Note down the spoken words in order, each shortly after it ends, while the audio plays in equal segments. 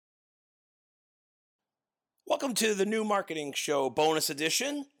Welcome to the New Marketing Show bonus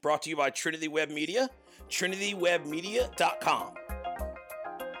edition, brought to you by Trinity Web Media, trinitywebmedia.com.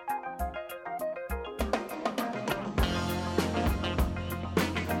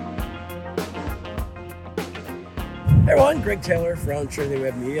 Hey everyone, Greg Taylor from Trinity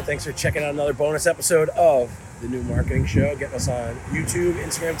Web Media. Thanks for checking out another bonus episode of the New Marketing Show. Getting us on YouTube,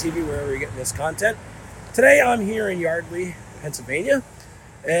 Instagram TV, wherever you're getting this content. Today I'm here in Yardley, Pennsylvania,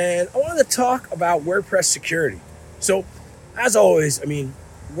 and I wanted to talk about WordPress security. So, as always,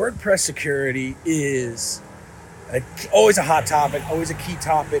 WordPress security is always a hot topic, always a key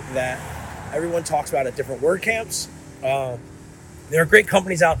topic that everyone talks about at different WordCamps. There are great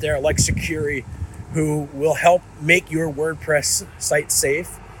companies out there like Securi who will help make your WordPress site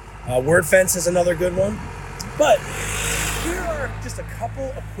safe. WordFence is another good one. But here are just a couple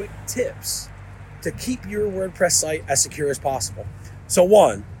of quick tips to keep your WordPress site as secure as possible. So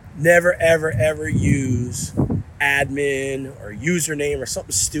one, never, ever, ever use admin or username or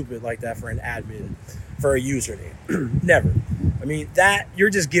something stupid like that for an admin, for a username. Never. You're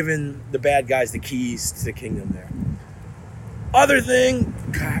just giving the bad guys the keys to the kingdom there. Other thing,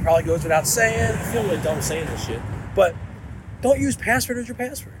 probably goes without saying, I feel really dumb saying this shit, but don't use password as your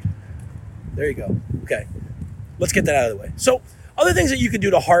password. There you go. Okay, let's get that out of the way. So, other things that you can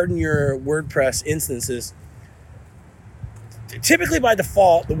do to harden your WordPress instances. Typically by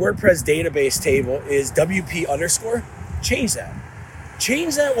default, the WordPress database table is WP_. Change that.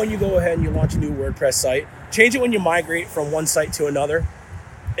 Change that when you go ahead and you launch a new WordPress site. Change it when you migrate from one site to another.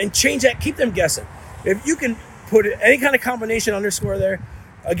 And change that, keep them guessing. If you can put any kind of combination _ there,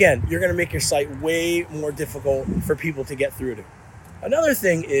 again, you're going to make your site way more difficult for people to get through to. Another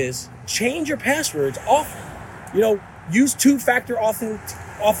thing is change your passwords often. Use two-factor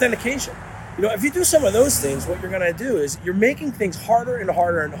authentication. If you do some of those things, what you're going to do is you're making things harder and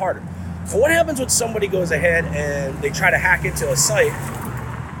harder and harder. And what happens when somebody goes ahead and they try to hack into a site?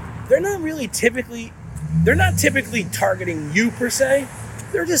 They're not typically targeting you per se.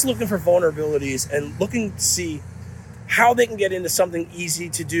 They're just looking for vulnerabilities and looking to see how they can get into something easy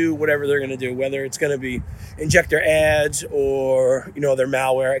to do whatever they're going to do, whether it's going to be inject their ads or, their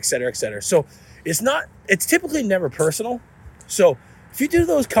malware, et cetera, et cetera. So it's typically never personal. So if you do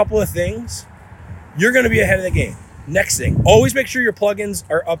those couple of things, you're going to be ahead of the game. Next thing, always make sure your plugins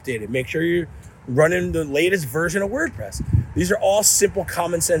are updated. Make sure you're running the latest version of WordPress. These are all simple,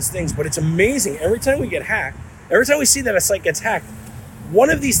 common sense things, but it's amazing. Every time we get hacked, every time we see that a site gets hacked, one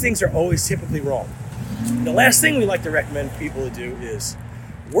of these things are always typically wrong. The last thing we like to recommend people to do is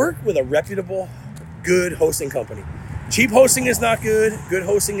work with a reputable, good hosting company. Cheap hosting is not good. Good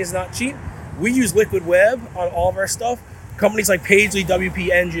hosting is not cheap. We use Liquid Web on all of our stuff. Companies like Pagely, WP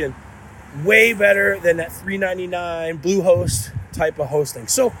Engine, way better than that $3.99 Bluehost type of hosting.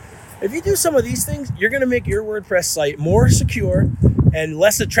 So if you do some of these things, you're going to make your WordPress site more secure and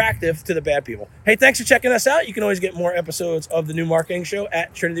less attractive to the bad people. Hey, thanks for checking us out. You can always get more episodes of the New Marketing Show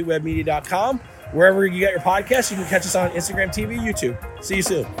at trinitywebmedia.com. Wherever you get your podcasts, you can catch us on Instagram TV, YouTube. See you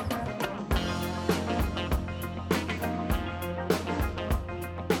soon.